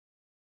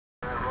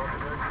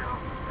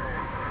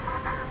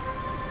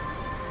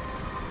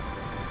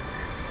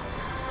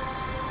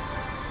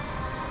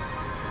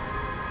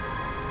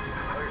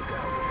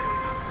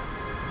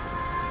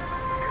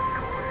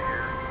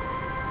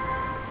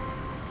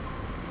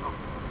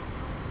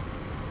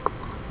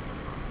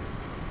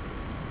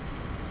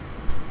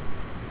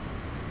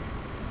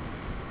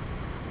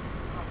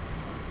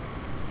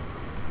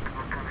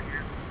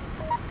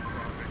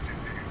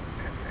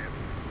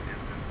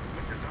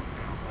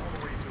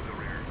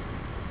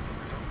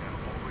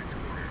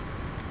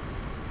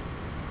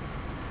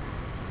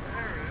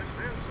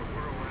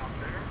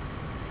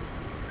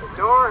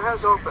door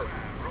has opened.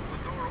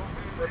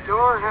 The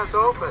door has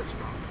opened.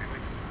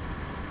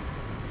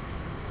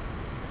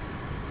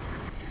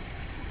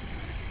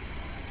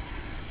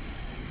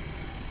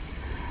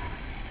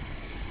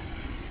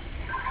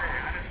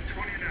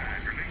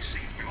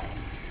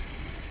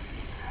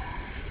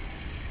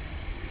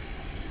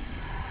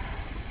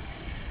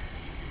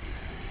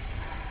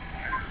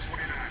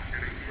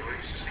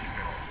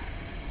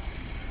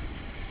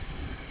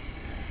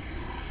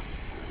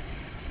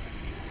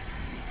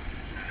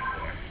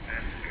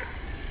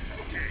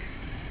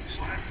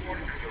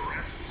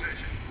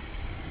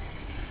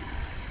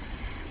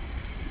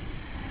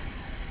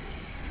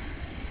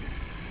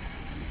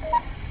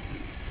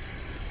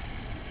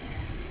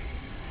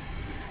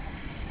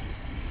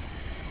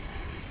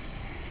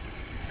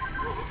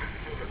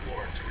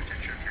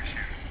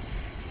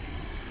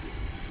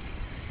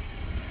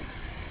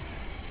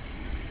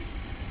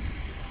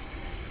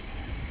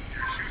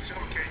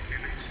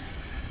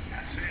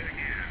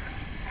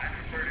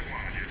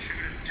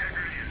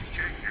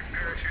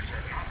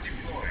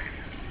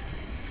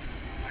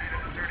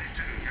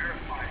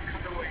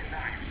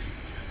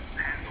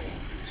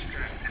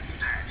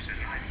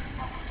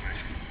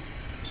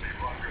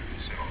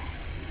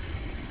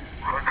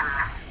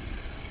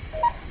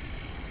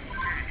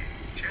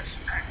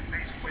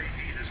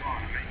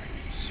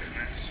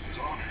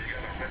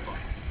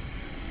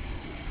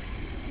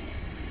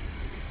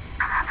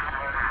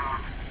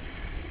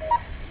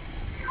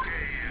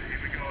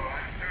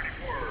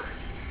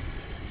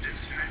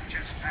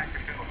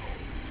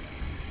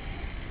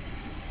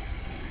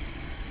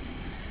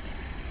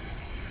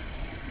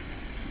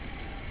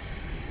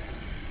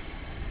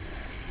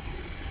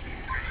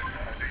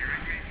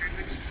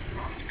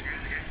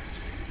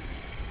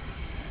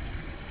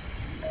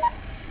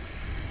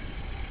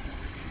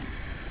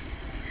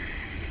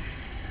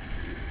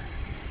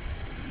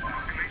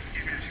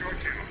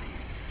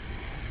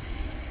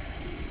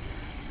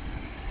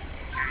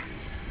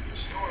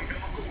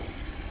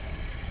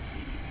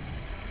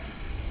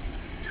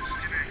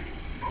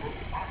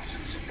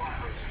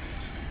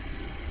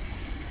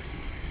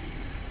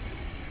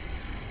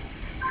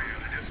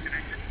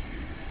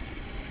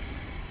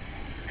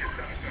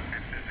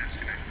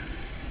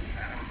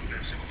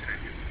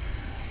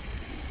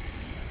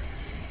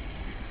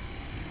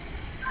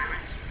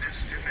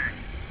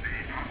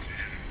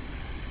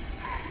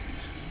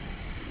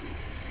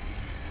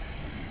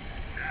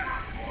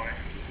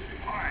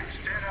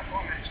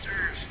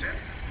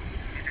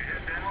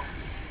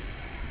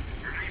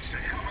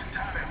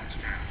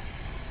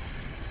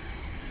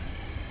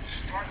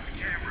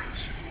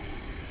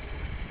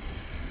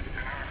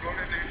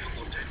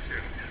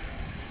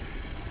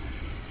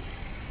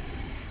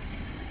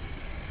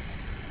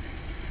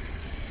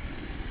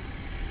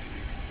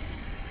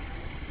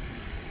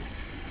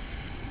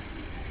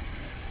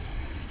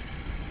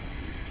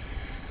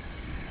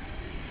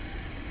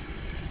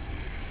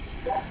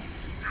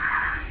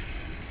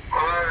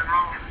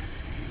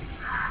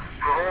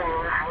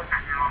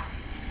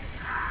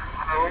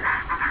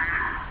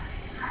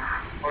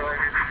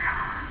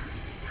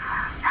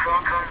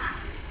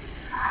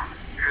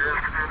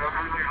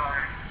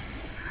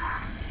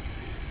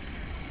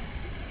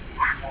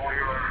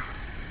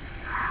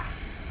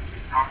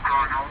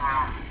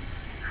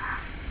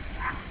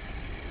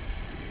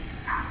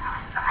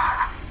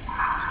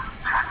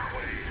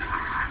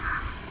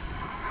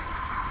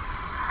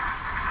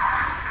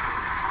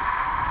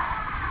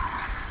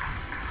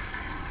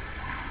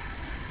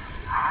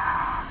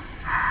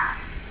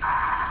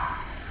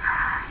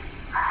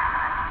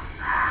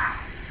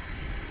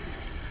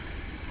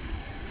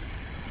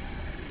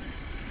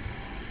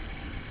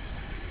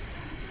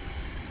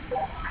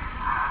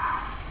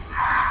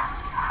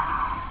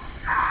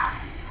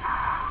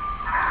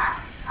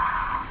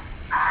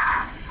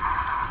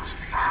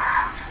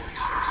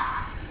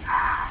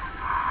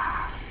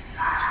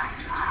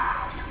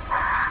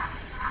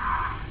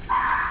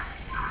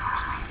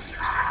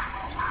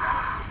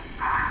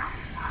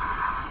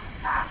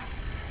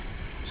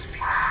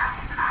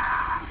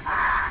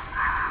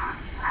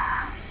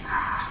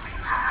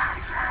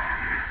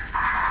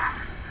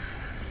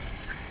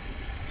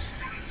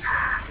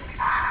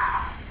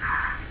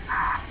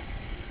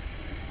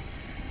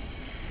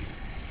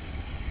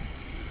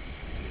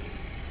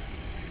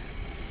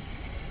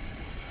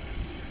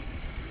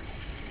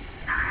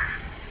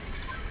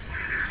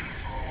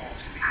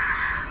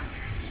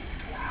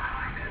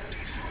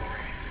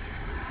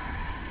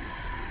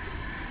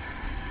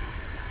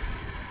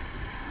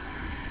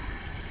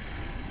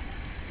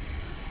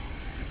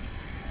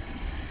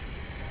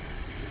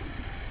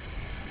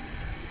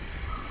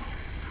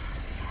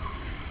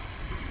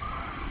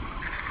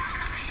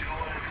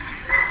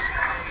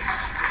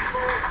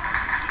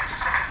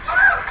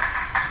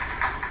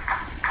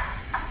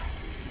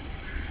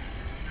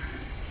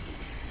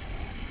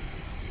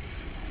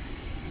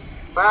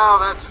 Wow,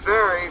 that's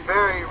very,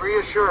 very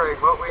reassuring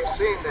what we've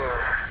seen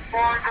there.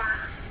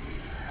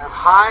 A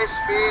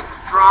high-speed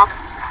drop,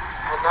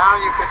 and now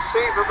you can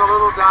see from the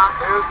little dot,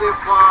 there's the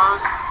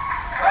applause.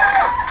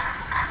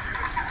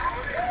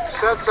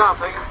 said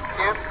something.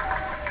 Can't.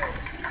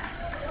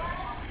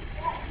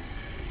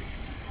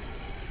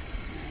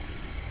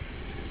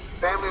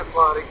 Family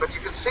applauding, but you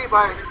can see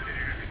by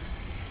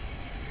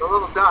the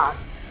little dot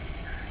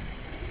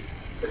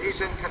that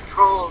he's in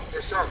controlled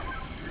descent.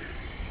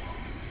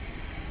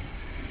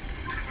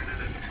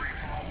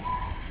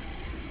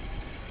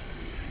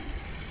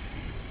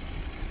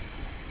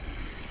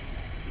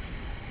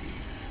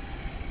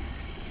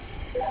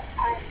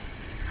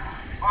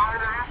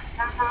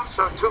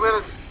 So 2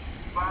 minutes.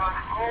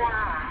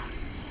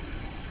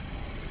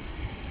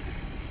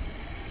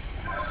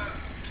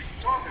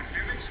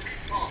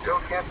 Still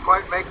can't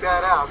quite make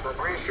that out, but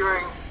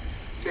reassuring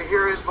to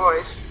hear his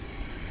voice.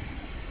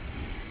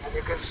 And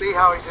you can see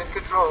how he's in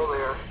control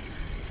there.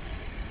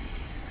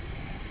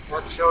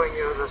 That's showing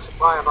you the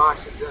supply of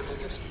oxygen in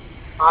his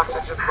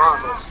oxygen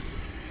bottles.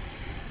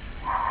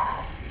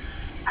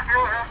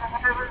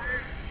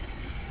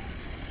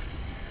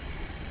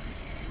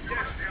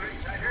 Yes,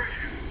 Felix, I hear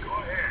you. Go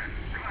ahead.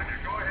 Roger,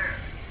 go ahead.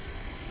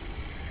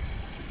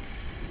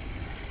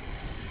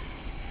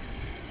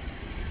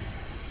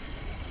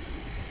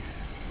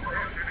 Go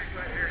ahead, Felix, I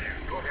hear you.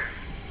 Go ahead.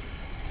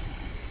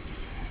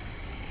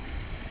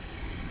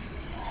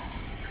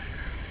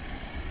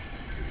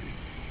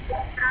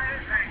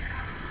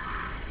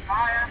 I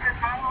have been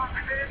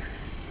following this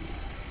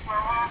for a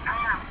long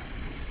time.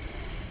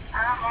 I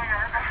don't think I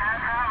ever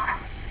had out.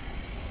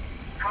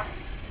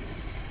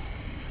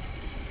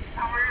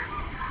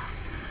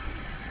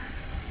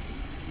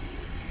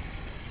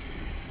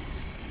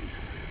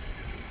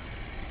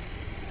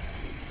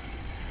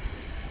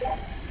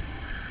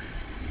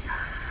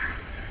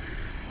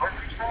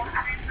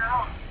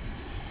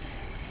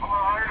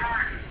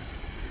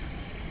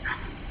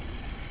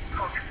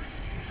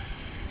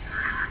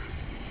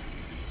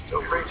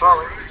 Still free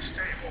falling.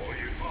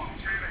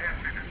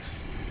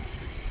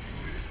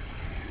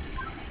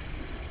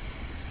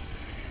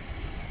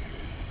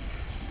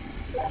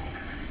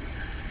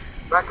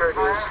 Record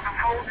is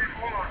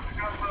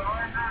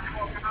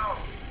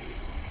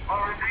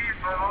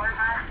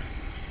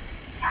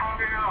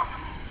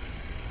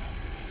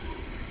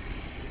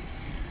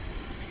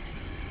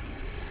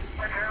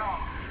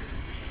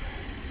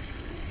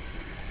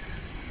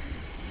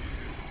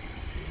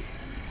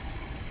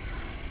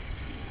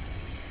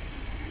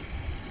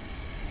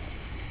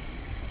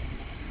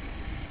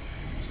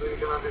so you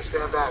can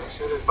understand that. He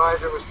said his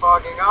visor was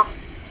fogging up,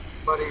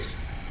 but he's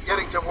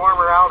getting to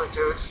warmer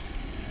altitudes.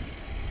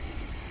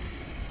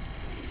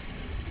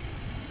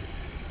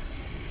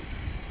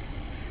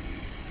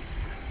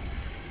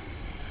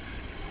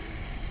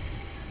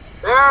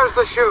 There's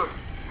the chute.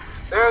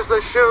 There's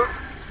the chute.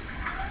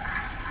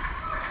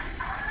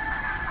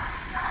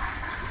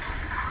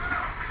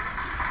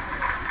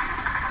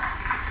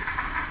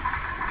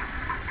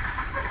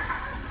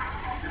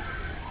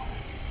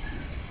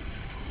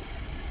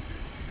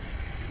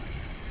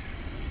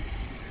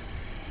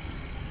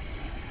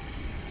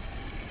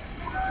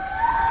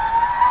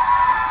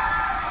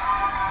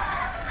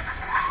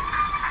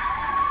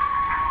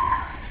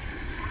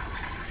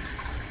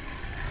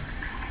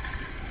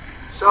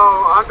 So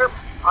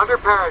under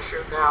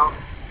parachute now.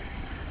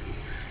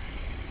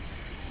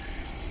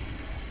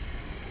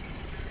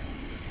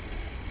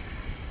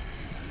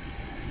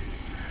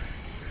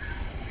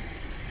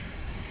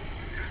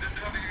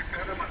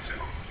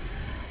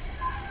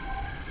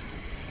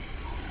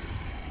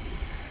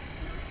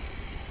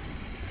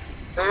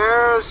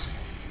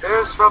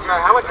 There's from the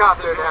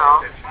helicopter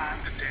now.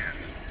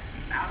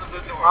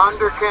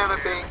 Under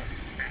canopy,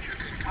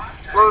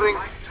 floating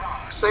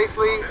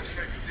safely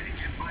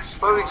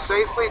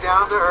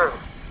down to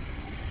Earth.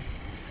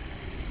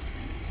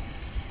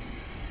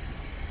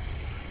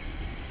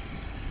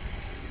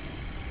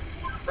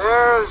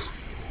 There's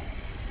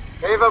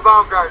Felix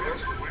Baumgartner,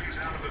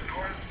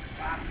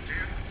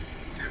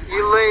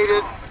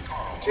 elated,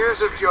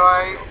 tears of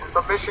joy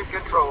from mission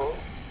control,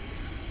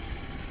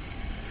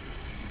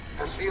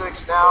 as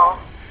Felix now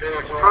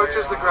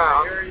approaches the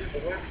ground.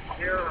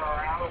 Here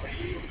are out of the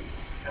east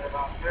at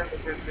about 10 to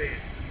 15.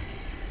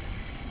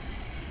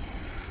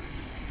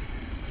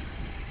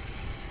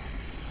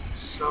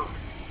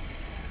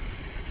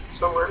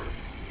 So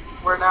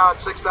we're now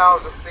at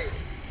 6,000 feet.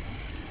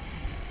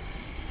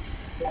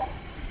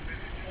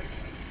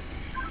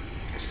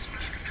 This is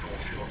mission control.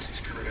 Felix is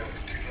carried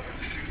altitude.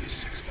 The chute is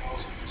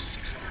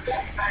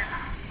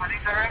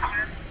 6,600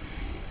 feet.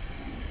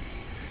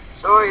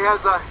 So he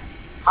has the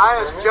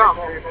highest jump.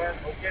 We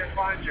can't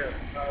find you.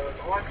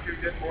 The one you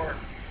didn't work.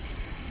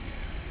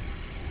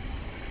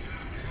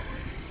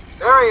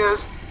 There he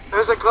is.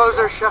 There's a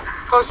closer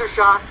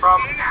shot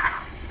from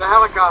the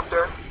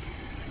helicopter.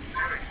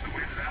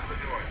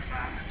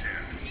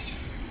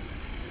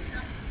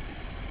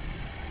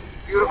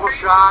 Beautiful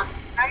shot.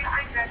 I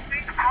think that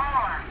big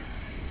power.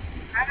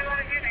 I don't want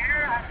to get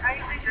here. I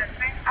think that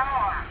big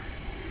power.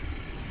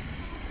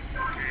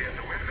 Okay, and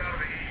the wind's out of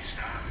the east.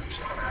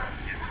 So I'm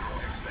getting all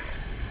these things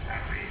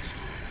out of the east.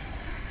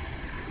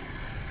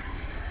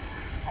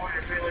 All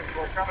your feelings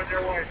will coming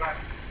your way, bud.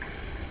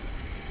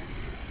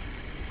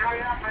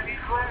 hurry up, I need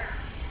clear.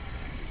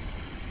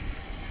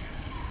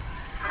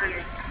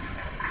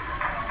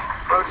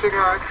 Approaching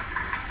Earth.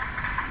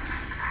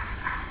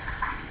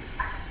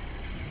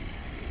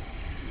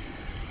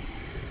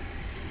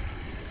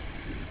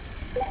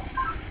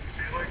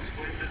 Felix,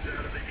 wind is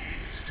out of the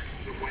east.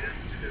 The wind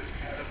is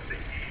out of the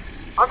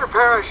east. Under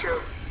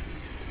parachute,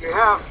 you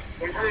have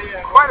We're coming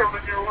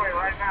your way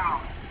right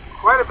now.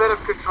 quite a bit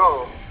of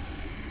control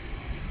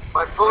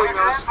by pulling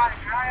those.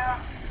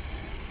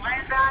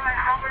 Land down and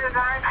help me to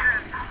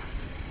direction.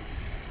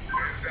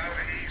 Wind out of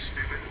the east,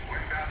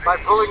 wind out of the By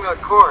east. pulling the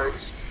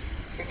cords,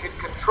 he can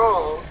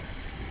control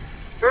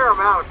a fair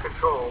amount of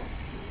control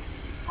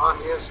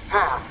on his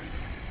path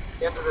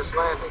into this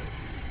landing.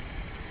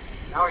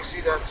 Now we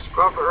see that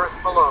scrub earth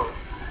below.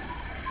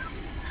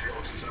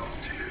 Felix's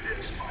altitude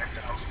is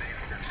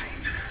 5,800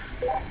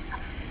 feet.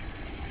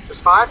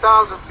 Just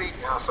 5,000 feet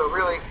now, so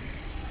really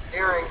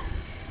nearing,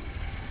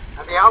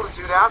 and the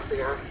altitude out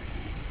there,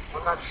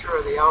 I'm not sure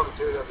of the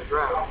altitude of the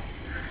ground.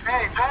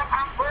 Hey, don't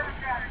come clear,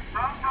 guys.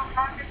 Don't come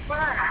fucking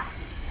clear.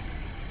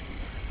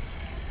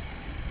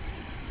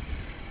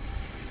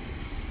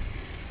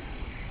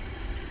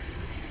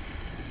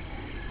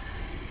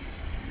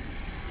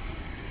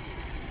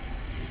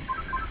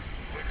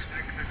 Felix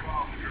making the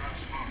call to drop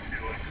smoke,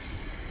 Felix.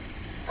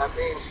 That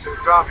means to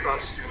drop a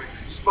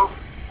smoke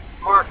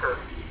marker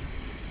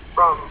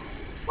from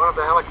one of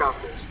the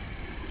helicopters.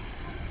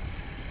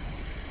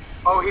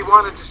 Oh, he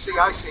wanted to see,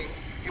 I see.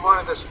 He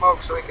wanted the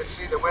smoke so he could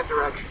see the wind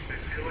direction. Hey,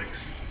 Felix,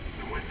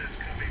 the wind is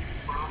coming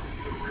from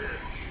the ridge.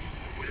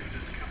 The wind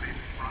is coming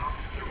from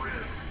the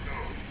ridge.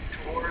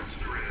 Go towards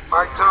the ridge.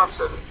 Art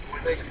Thompson,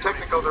 the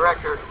technical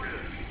director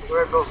of the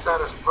Red Bull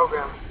Stratos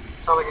program,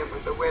 telling him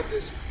that the wind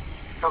is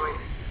coming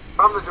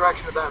from the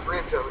direction of that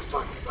ridge I was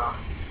talking about.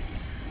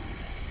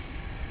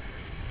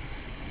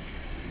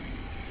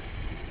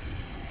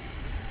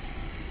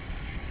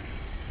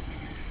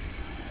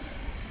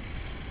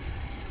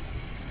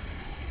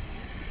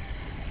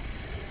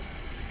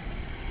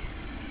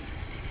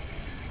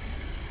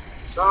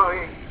 So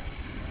he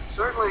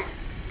certainly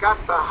got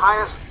the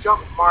highest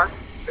jump mark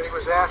that he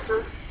was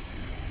after.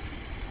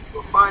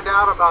 We'll find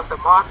out about the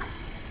Mach.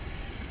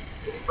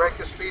 Did he break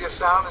the speed of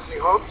sound as he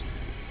hoped?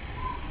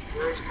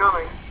 Here he's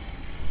coming.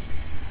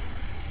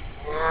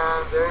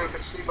 And there you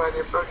can see by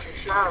the approaching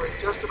shadow,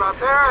 he's just about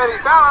there, and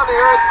he's down on the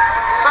earth,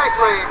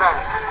 safely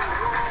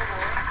back.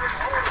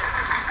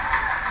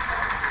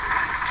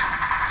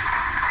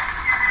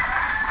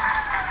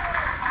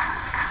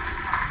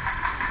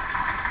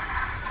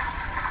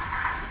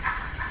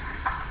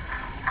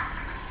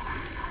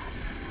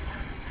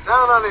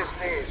 Down on his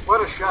knees.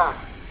 What a shot.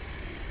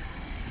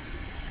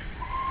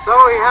 So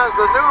he has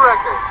the new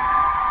record.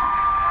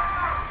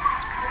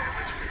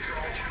 Mission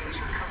control shows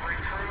recovery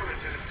crew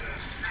is at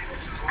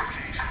Felix's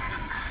location.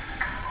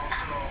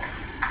 Also,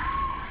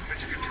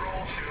 mission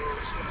control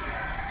shows the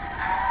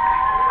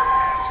order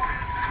has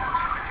been cut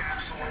from the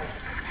capsule,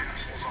 and the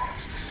capsule is on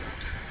its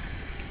descent.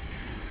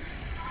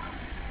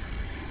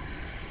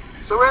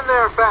 So in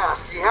there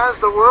fast. He has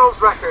the world's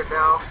record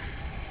now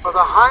for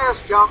the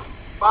highest jump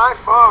by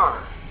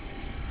far.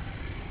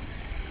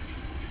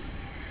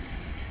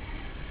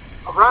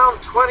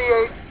 Around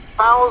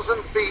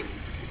 28,000 feet.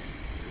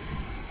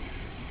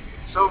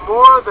 So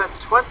more than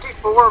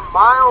 24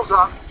 miles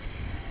up.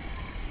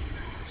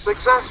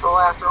 Successful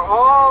after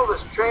all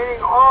this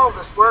training, all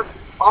this work,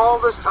 all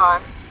this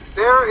time.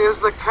 There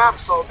is the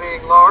capsule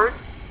being lowered.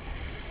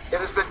 It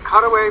has been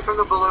cut away from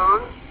the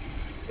balloon.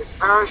 Its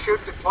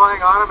parachute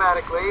deploying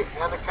automatically,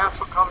 and the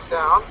capsule comes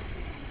down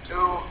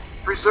to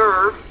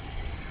preserve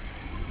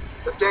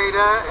the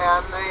data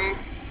and the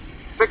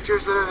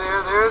pictures that are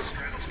there. There's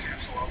Stratos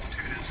capsule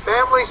altitude is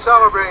family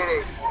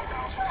celebrating.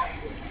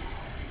 4,000 feet.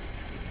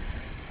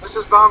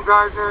 Mrs.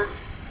 Baumgartner,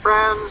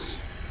 friends,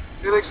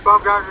 Felix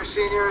Baumgartner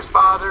Sr., his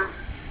father,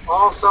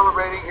 all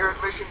celebrating here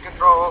at Mission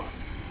Control.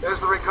 There's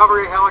the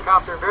recovery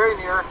helicopter very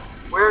near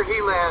where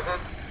he landed,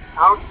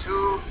 out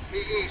to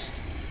the east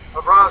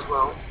of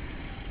Roswell.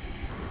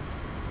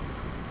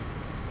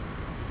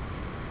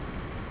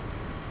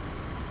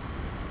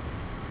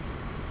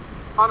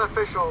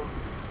 Unofficial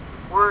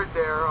word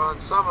there on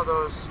some of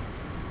those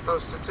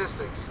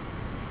statistics.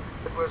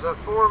 It was a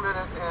 4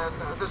 minute,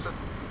 and this was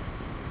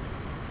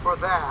for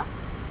that.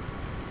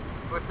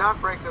 Would not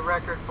break the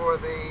record for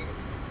the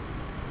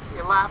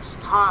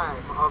elapsed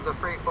time of the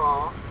free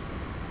fall.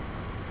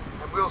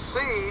 And we'll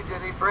see,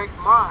 did he break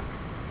Mach?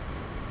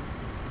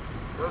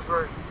 Those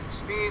were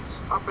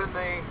speeds up in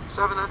the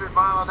 700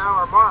 mile an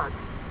hour mark.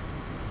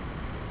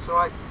 So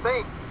I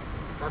think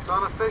that's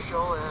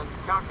unofficial and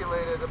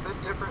calculated a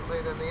bit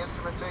differently than the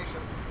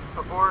instrumentation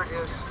aboard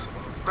his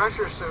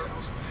pressure suit.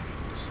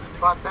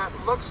 But that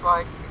looks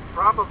like he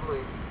probably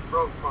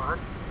broke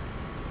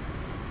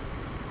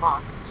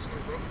Mach,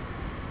 excuse me.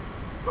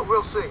 But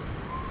we'll see.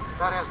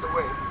 That has to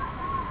wait.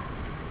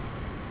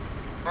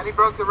 And he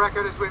broke the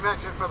record, as we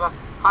mentioned, for the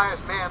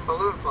highest manned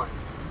balloon flight.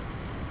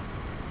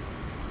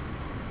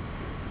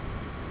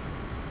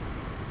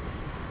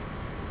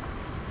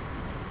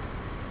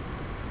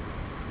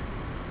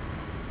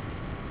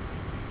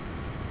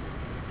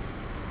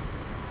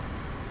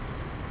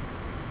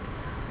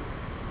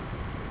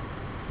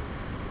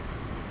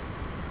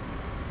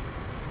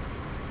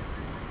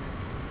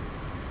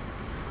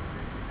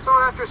 So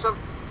after some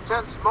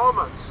tense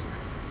moments,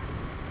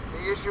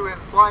 the issue in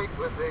flight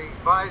with the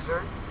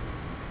visor,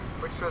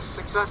 which was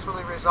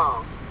successfully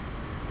resolved.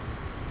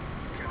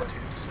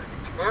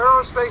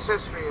 Aerospace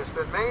history has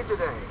been made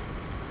today.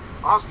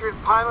 Austrian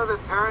pilot and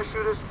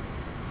parachutist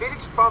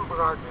Felix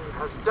Baumgartner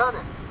has done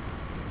it.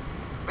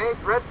 Made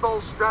Red Bull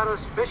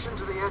Stratos mission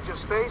to the edge of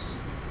space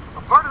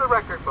a part of the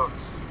record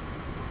books.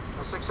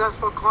 A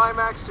successful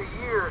climax to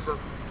years of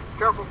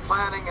careful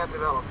planning and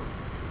development.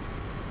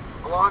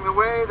 Along the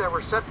way, there were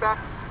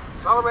setbacks.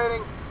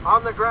 Celebrating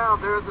on the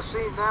ground, they're at the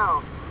scene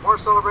now. More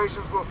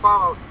celebrations will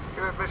follow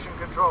here at Mission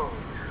Control.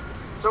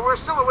 So we're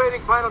still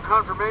awaiting final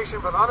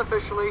confirmation, but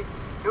unofficially,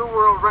 new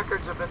world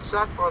records have been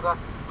set for the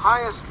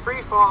highest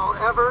free fall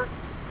ever,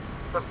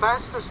 the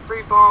fastest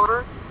free fall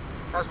ever,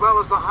 as well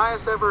as the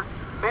highest ever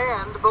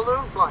manned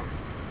balloon flight.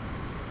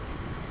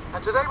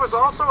 And today was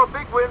also a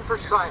big win for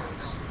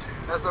science,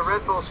 as the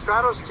Red Bull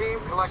Stratos team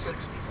collected.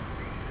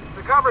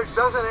 The coverage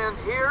doesn't end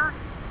here.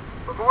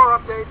 For more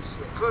updates,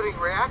 including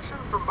reaction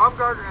from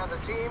Baumgartner and the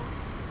team,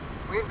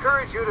 we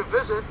encourage you to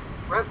visit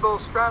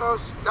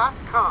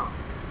redbullstratos.com.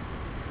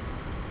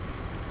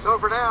 So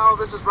for now,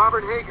 this is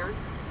Robert Hager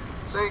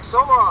saying so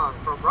long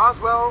from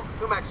Roswell,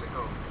 New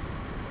Mexico.